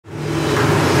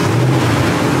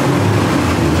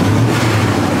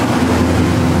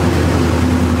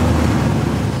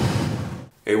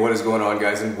on,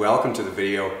 guys, and welcome to the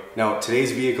video. Now,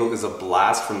 today's vehicle is a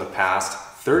blast from the past,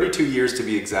 32 years to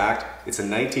be exact. It's a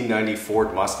 1990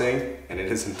 Ford Mustang, and it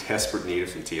is in desperate need of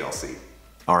some TLC.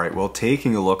 Alright, well,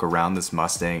 taking a look around this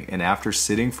Mustang, and after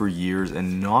sitting for years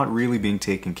and not really being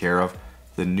taken care of,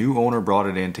 the new owner brought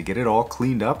it in to get it all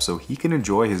cleaned up so he can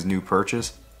enjoy his new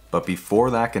purchase. But before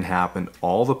that can happen,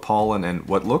 all the pollen and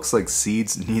what looks like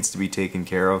seeds needs to be taken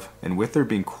care of, and with there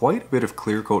being quite a bit of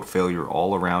clear coat failure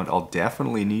all around, I'll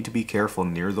definitely need to be careful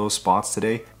near those spots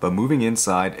today. But moving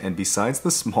inside, and besides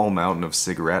the small mountain of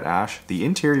cigarette ash, the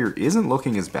interior isn't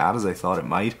looking as bad as I thought it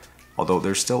might, although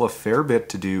there's still a fair bit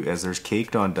to do as there's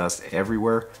caked on dust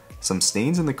everywhere, some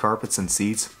stains in the carpets and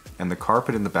seats, and the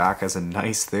carpet in the back has a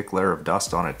nice thick layer of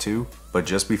dust on it too. But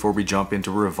just before we jump into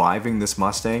reviving this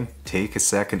Mustang, take a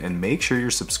second and make sure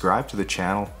you're subscribed to the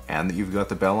channel and that you've got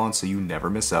the bell on so you never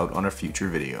miss out on a future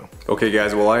video. Okay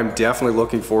guys, well, I'm definitely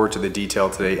looking forward to the detail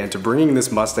today and to bringing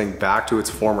this Mustang back to its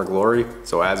former glory.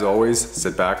 So as always,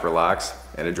 sit back, relax,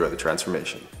 and enjoy the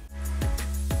transformation.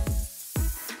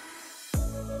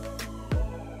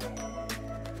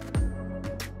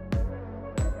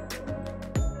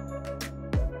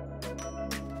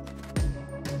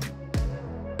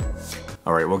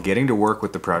 Alright, well, getting to work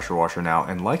with the pressure washer now,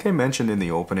 and like I mentioned in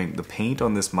the opening, the paint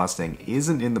on this Mustang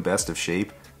isn't in the best of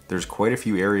shape. There's quite a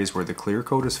few areas where the clear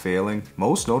coat is failing,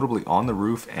 most notably on the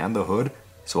roof and the hood,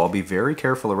 so I'll be very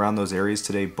careful around those areas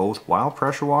today, both while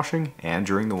pressure washing and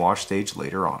during the wash stage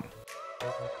later on.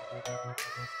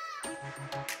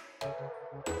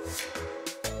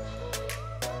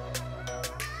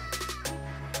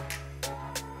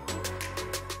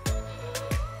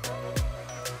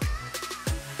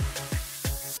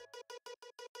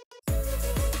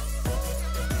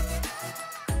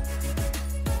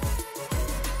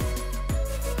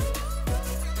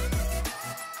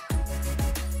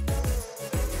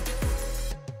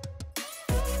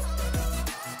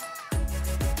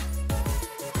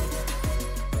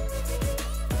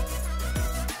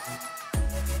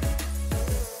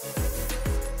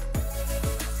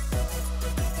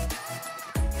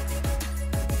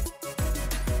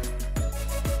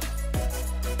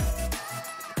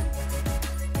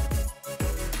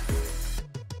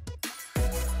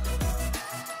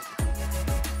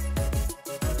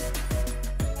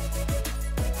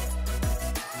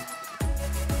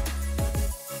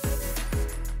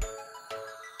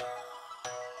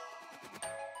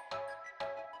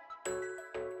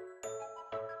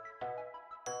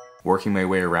 Working my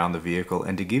way around the vehicle,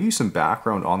 and to give you some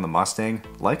background on the Mustang,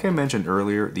 like I mentioned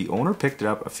earlier, the owner picked it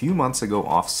up a few months ago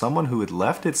off someone who had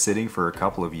left it sitting for a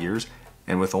couple of years,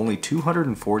 and with only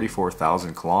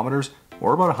 244,000 kilometers,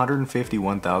 or about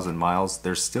 151,000 miles,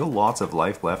 there's still lots of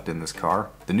life left in this car.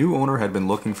 The new owner had been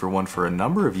looking for one for a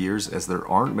number of years, as there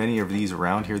aren't many of these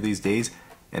around here these days,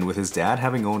 and with his dad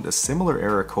having owned a similar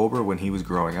era Cobra when he was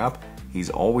growing up, he's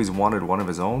always wanted one of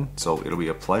his own, so it'll be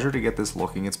a pleasure to get this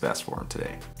looking its best for him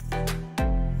today.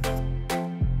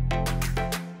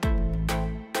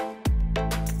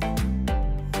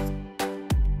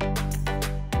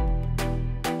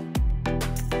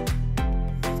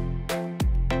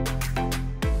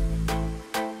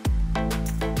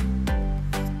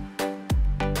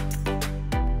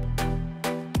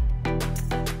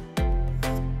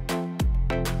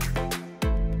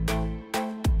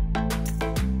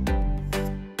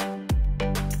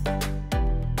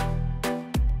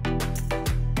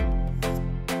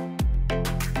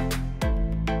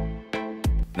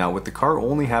 Now, with the car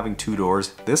only having two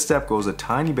doors, this step goes a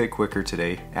tiny bit quicker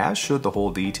today, as should the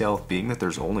whole detail, being that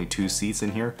there's only two seats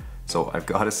in here. So I've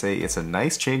got to say, it's a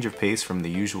nice change of pace from the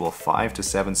usual 5 to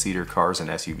 7 seater cars and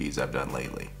SUVs I've done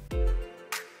lately.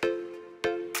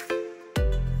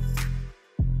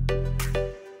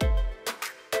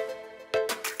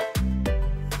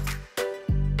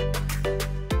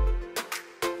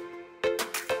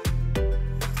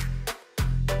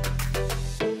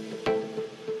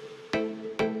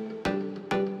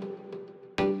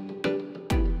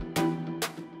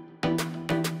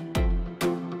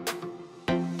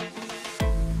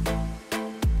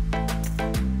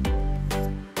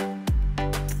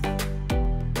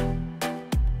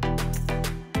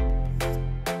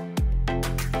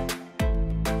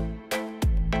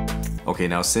 Okay,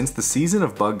 now since the season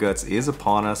of bug guts is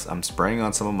upon us, I'm spraying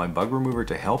on some of my bug remover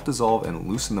to help dissolve and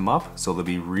loosen them up so they'll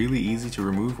be really easy to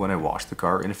remove when I wash the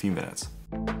car in a few minutes.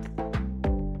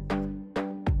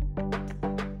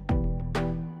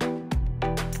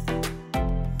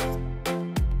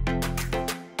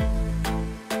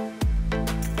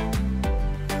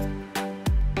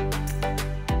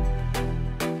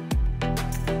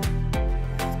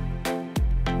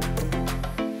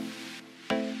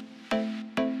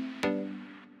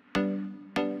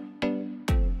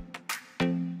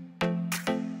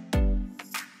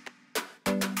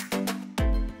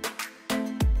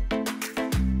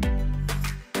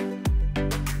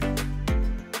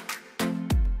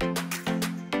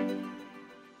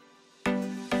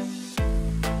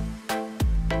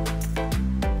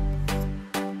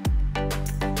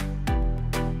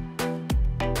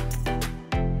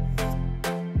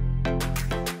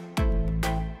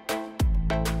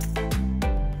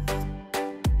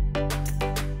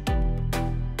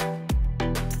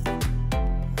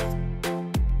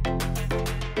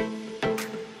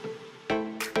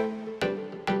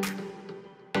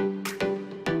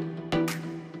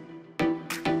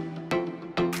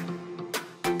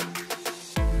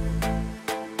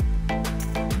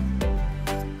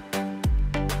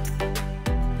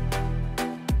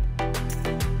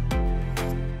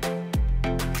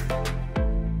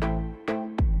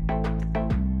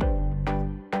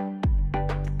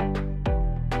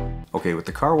 Okay, with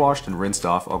the car washed and rinsed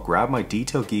off, I'll grab my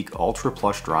Detail Geek Ultra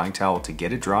Plush drying towel to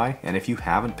get it dry, and if you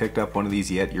haven't picked up one of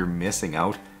these yet, you're missing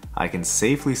out. I can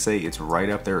safely say it's right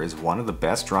up there as one of the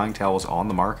best drying towels on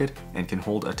the market and can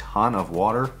hold a ton of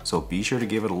water, so be sure to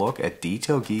give it a look at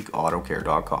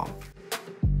detailgeekautocare.com.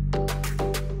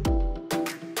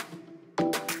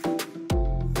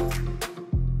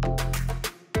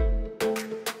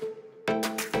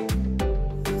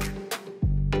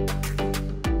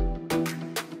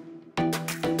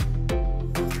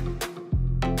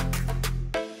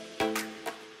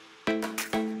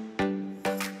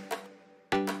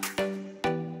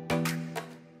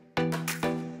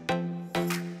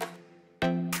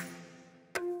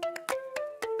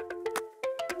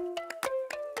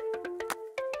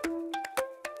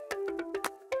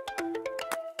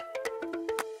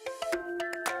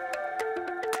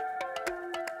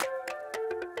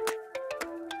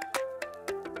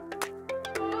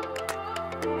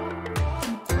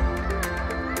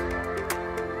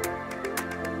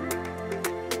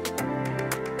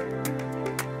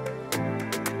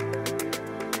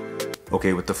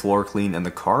 Okay, with the floor clean and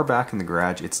the car back in the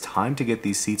garage, it's time to get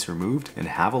these seats removed and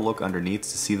have a look underneath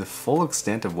to see the full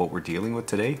extent of what we're dealing with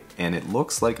today. And it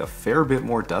looks like a fair bit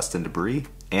more dust and debris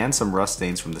and some rust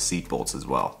stains from the seat bolts as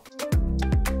well.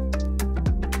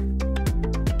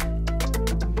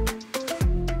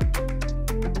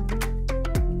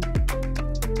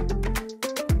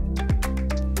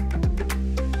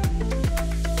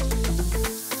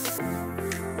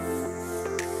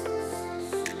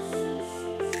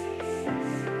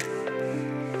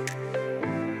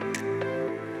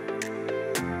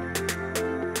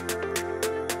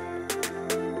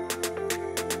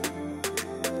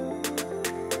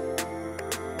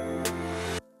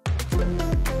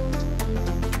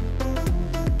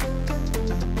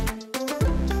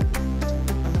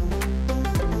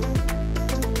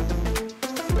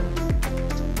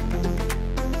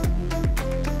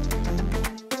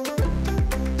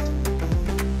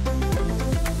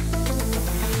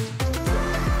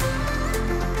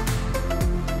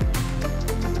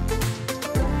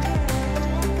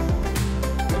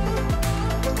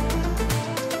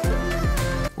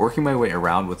 Working my way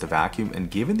around with the vacuum,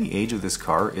 and given the age of this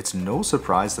car, it's no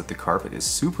surprise that the carpet is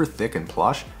super thick and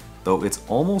plush, though it's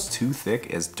almost too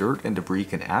thick as dirt and debris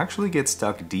can actually get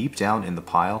stuck deep down in the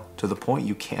pile to the point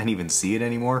you can't even see it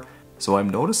anymore. So I'm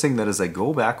noticing that as I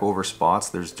go back over spots,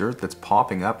 there's dirt that's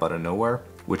popping up out of nowhere,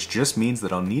 which just means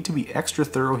that I'll need to be extra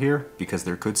thorough here because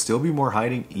there could still be more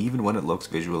hiding even when it looks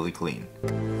visually clean.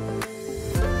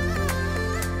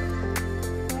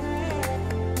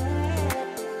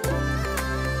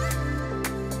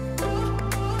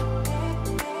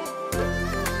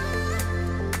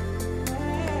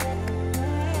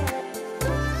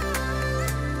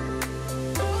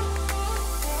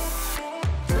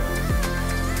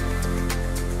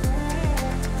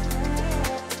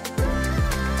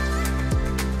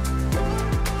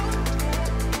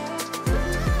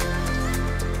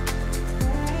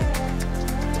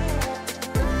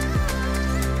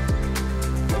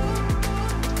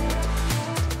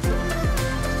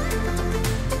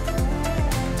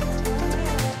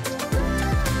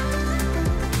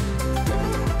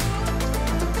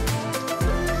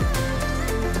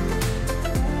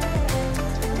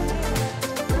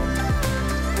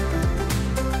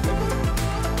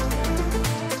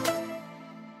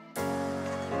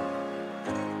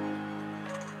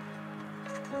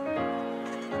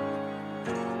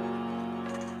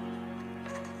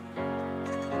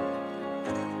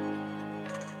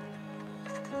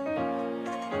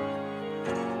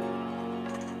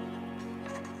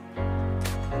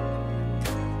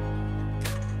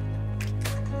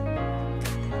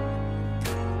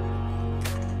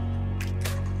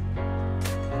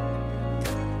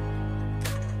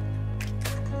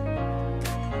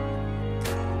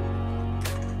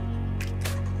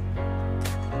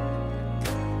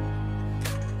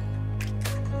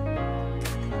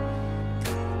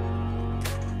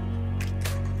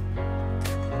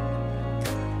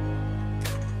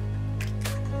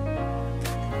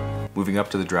 Moving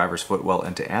up to the driver's footwell,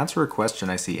 and to answer a question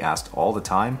I see asked all the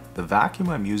time, the vacuum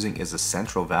I'm using is a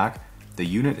central vac. The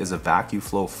unit is a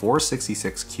VacuFlow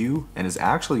 466Q and is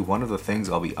actually one of the things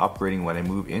I'll be upgrading when I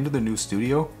move into the new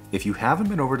studio. If you haven't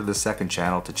been over to the second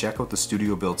channel to check out the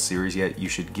studio build series yet, you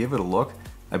should give it a look.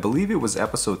 I believe it was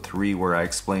episode 3 where I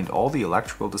explained all the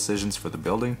electrical decisions for the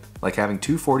building, like having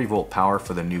 240 volt power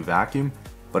for the new vacuum.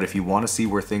 But if you want to see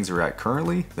where things are at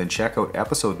currently, then check out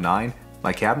episode 9.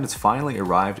 My cabinet's finally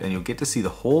arrived and you'll get to see the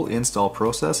whole install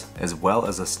process as well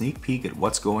as a sneak peek at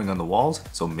what's going on the walls,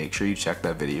 so make sure you check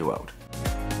that video out.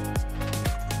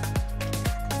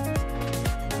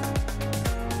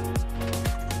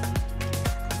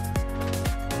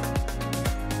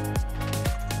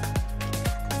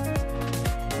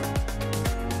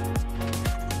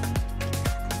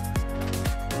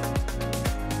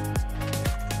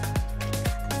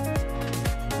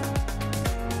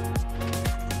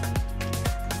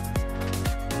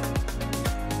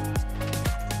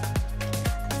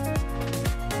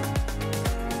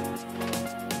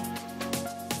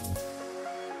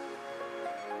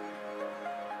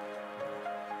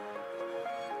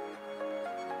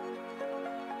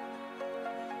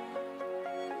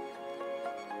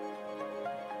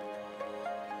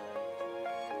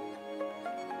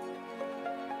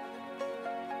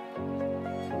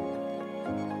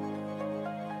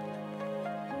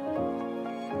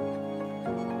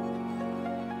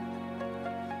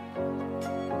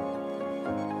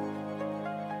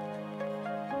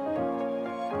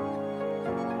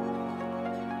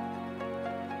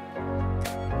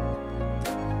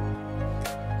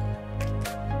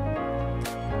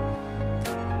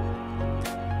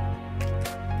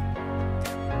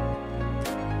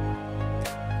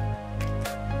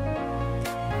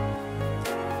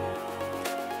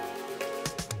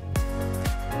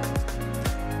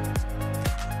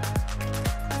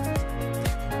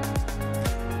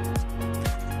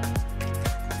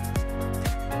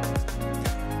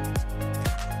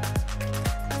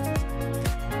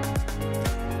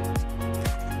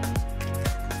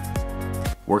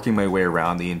 working my way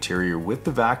around the interior with the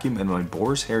vacuum and my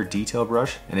boar's hair detail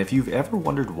brush. And if you've ever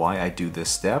wondered why I do this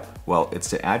step, well, it's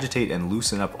to agitate and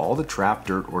loosen up all the trapped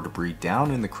dirt or debris down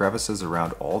in the crevices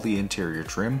around all the interior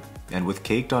trim. And with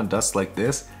caked on dust like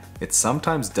this, it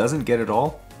sometimes doesn't get it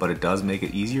all, but it does make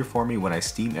it easier for me when I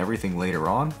steam everything later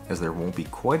on, as there won't be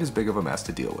quite as big of a mess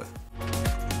to deal with.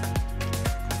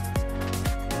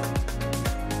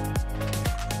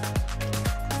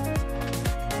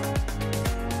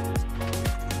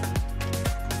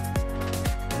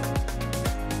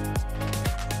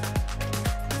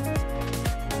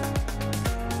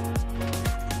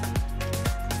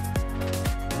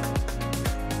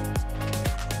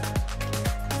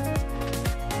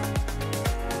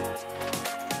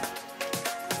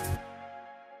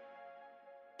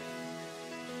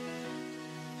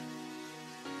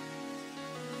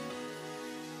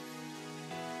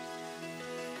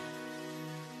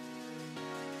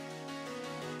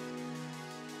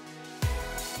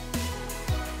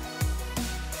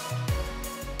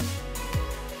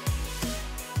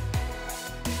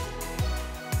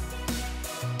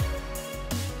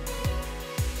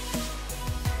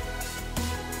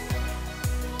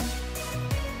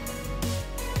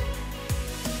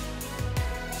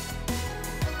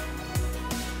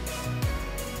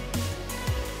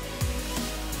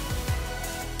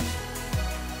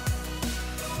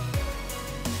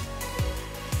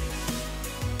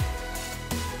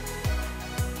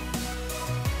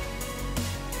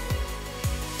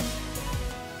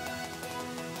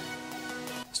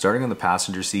 Starting on the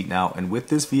passenger seat now, and with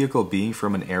this vehicle being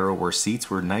from an era where seats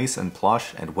were nice and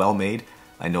plush and well made,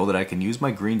 I know that I can use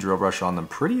my green drill brush on them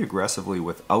pretty aggressively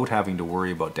without having to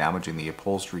worry about damaging the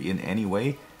upholstery in any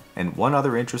way. And one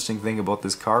other interesting thing about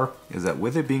this car is that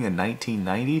with it being a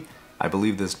 1990, I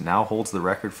believe this now holds the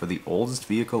record for the oldest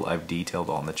vehicle I've detailed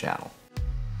on the channel.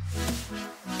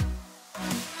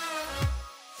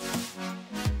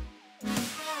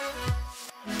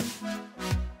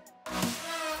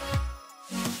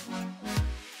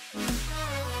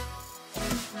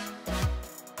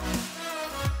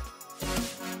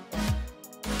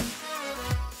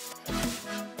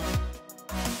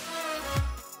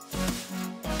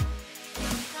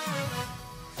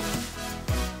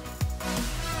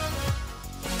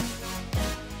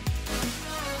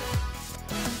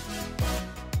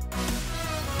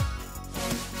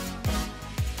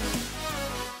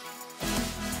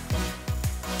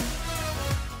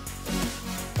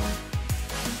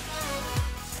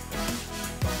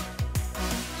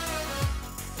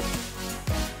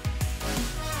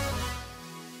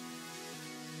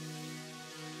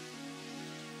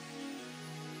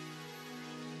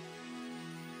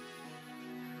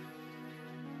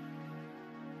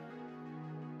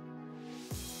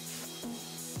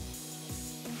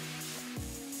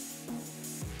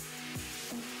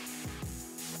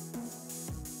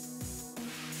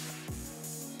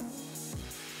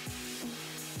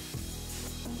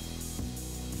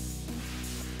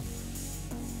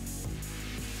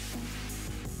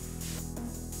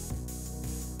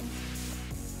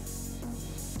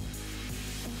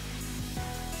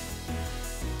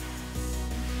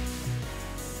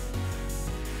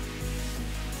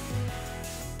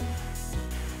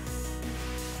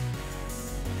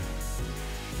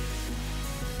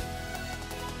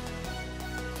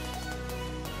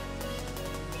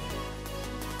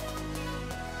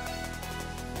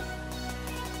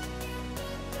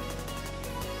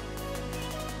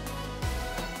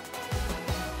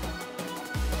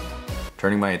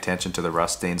 Turning my attention to the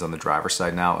rust stains on the driver's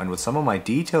side now, and with some of my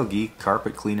Detail Geek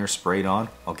carpet cleaner sprayed on,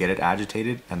 I'll get it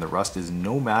agitated, and the rust is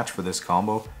no match for this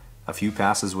combo. A few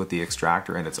passes with the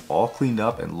extractor and it's all cleaned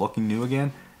up and looking new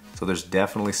again, so there's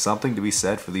definitely something to be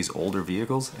said for these older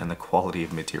vehicles and the quality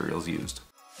of materials used.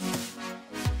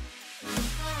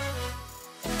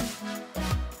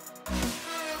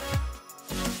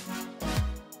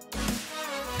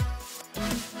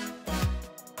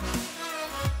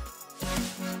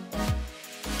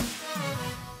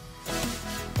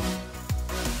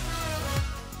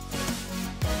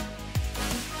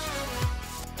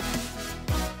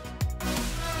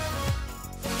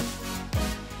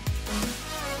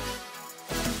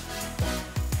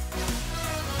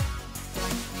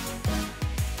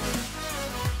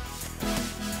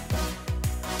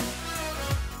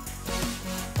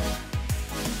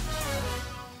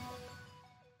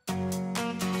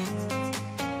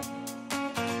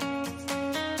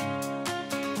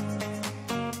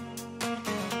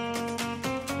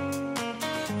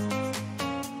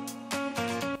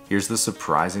 Here's the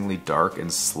surprisingly dark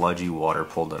and sludgy water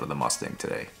pulled out of the Mustang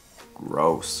today.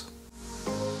 Gross.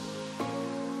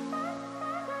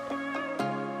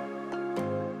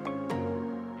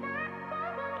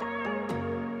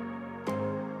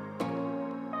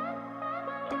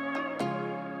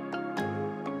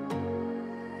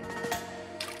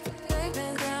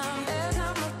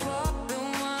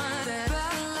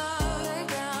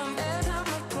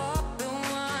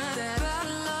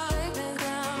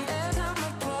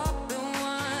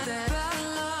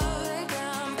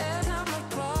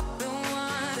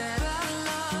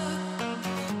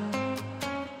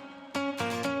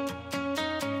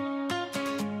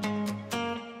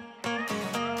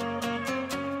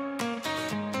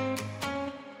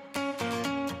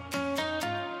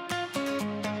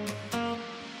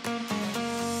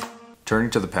 Turning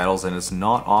to the pedals, and it's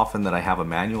not often that I have a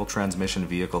manual transmission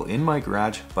vehicle in my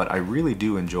garage, but I really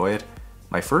do enjoy it.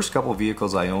 My first couple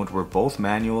vehicles I owned were both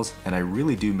manuals, and I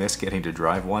really do miss getting to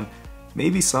drive one.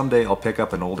 Maybe someday I'll pick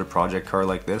up an older project car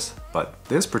like this, but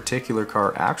this particular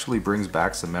car actually brings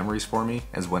back some memories for me,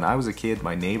 as when I was a kid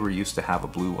my neighbor used to have a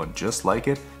blue one just like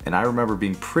it, and I remember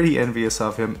being pretty envious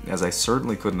of him, as I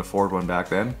certainly couldn't afford one back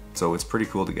then, so it's pretty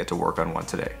cool to get to work on one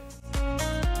today.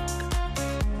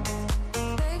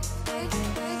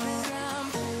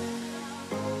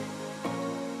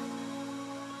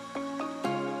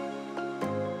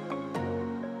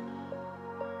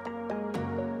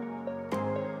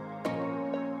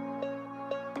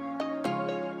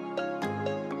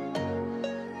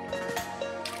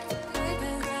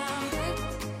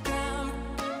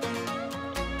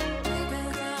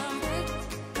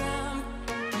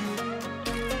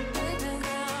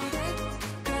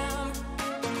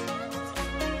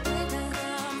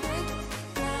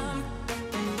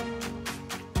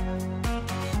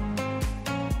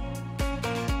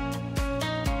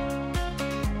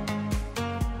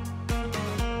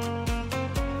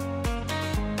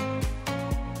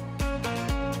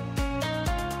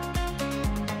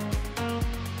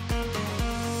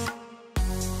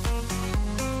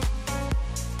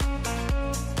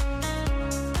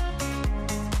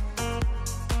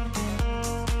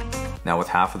 Now with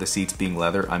half of the seats being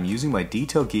leather, I'm using my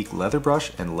Detail Geek leather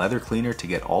brush and leather cleaner to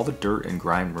get all the dirt and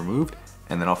grime removed,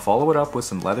 and then I'll follow it up with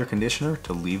some leather conditioner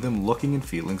to leave them looking and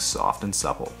feeling soft and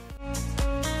supple.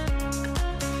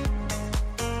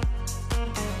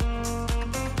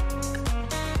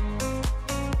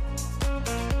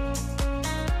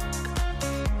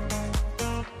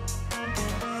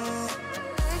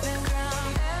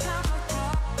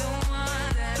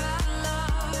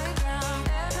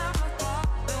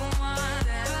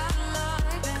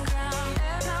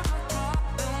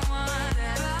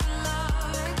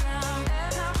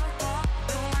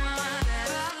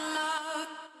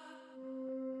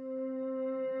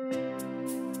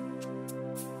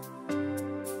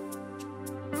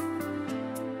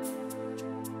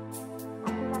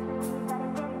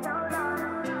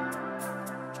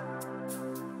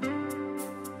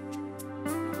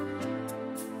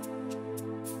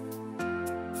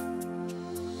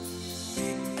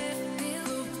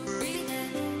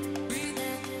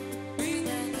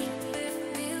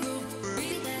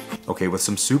 Okay, with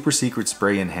some super secret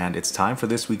spray in hand, it's time for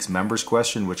this week's members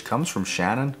question, which comes from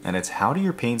Shannon, and it's: how do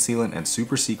your paint sealant and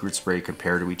super secret spray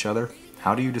compare to each other?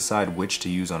 How do you decide which to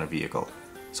use on a vehicle?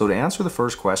 So to answer the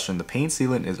first question, the paint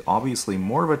sealant is obviously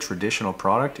more of a traditional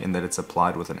product in that it's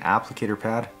applied with an applicator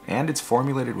pad, and it's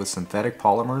formulated with synthetic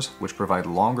polymers which provide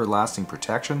longer lasting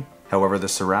protection. However, the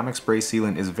ceramic spray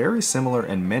sealant is very similar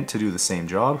and meant to do the same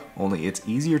job, only it's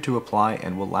easier to apply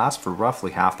and will last for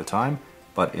roughly half the time.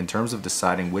 But in terms of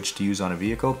deciding which to use on a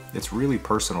vehicle, it's really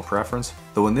personal preference.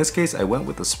 Though in this case I went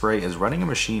with the spray, as running a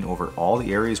machine over all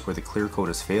the areas where the clear coat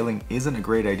is failing isn't a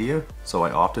great idea, so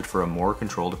I opted for a more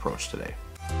controlled approach today.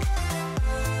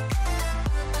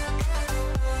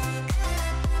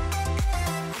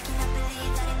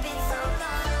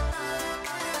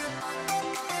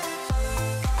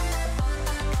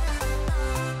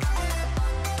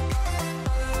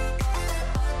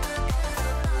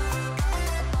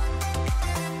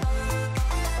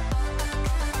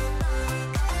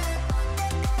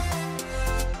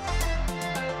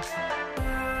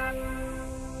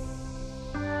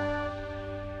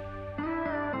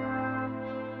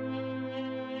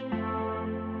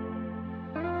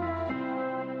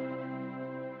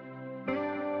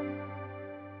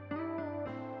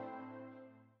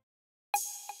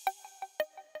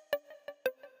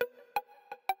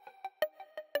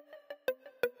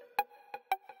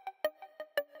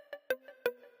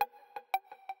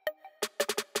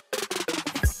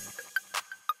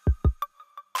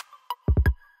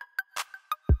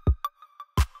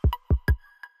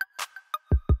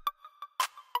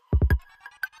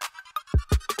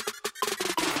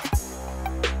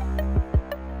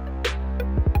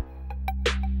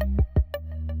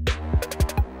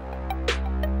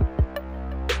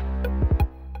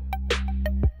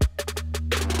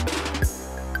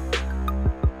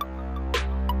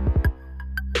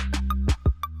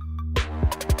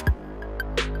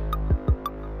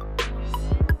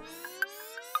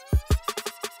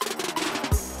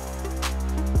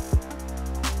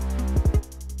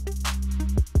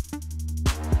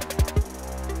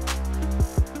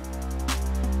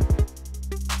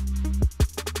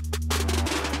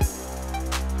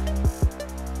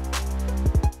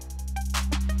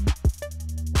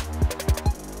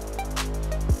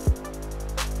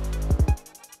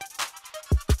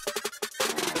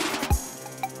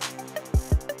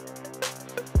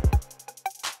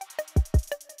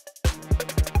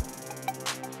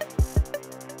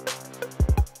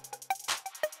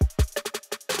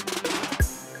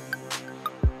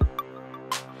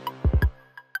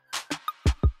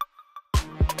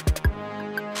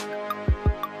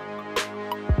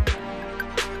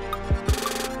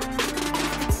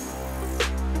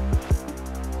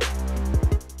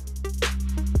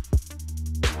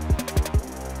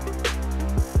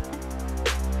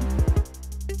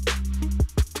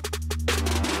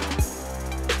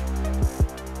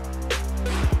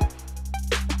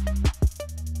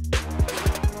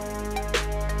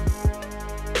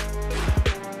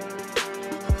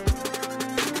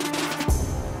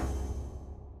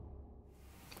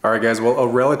 Alright guys, well a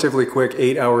relatively quick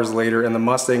 8 hours later and the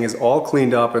Mustang is all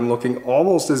cleaned up and looking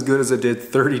almost as good as it did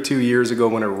 32 years ago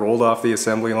when it rolled off the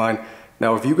assembly line.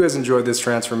 Now if you guys enjoyed this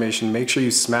transformation, make sure you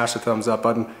smash the thumbs up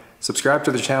button, subscribe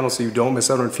to the channel so you don't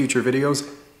miss out on future videos,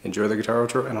 enjoy the guitar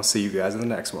outro, and I'll see you guys in the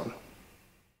next one.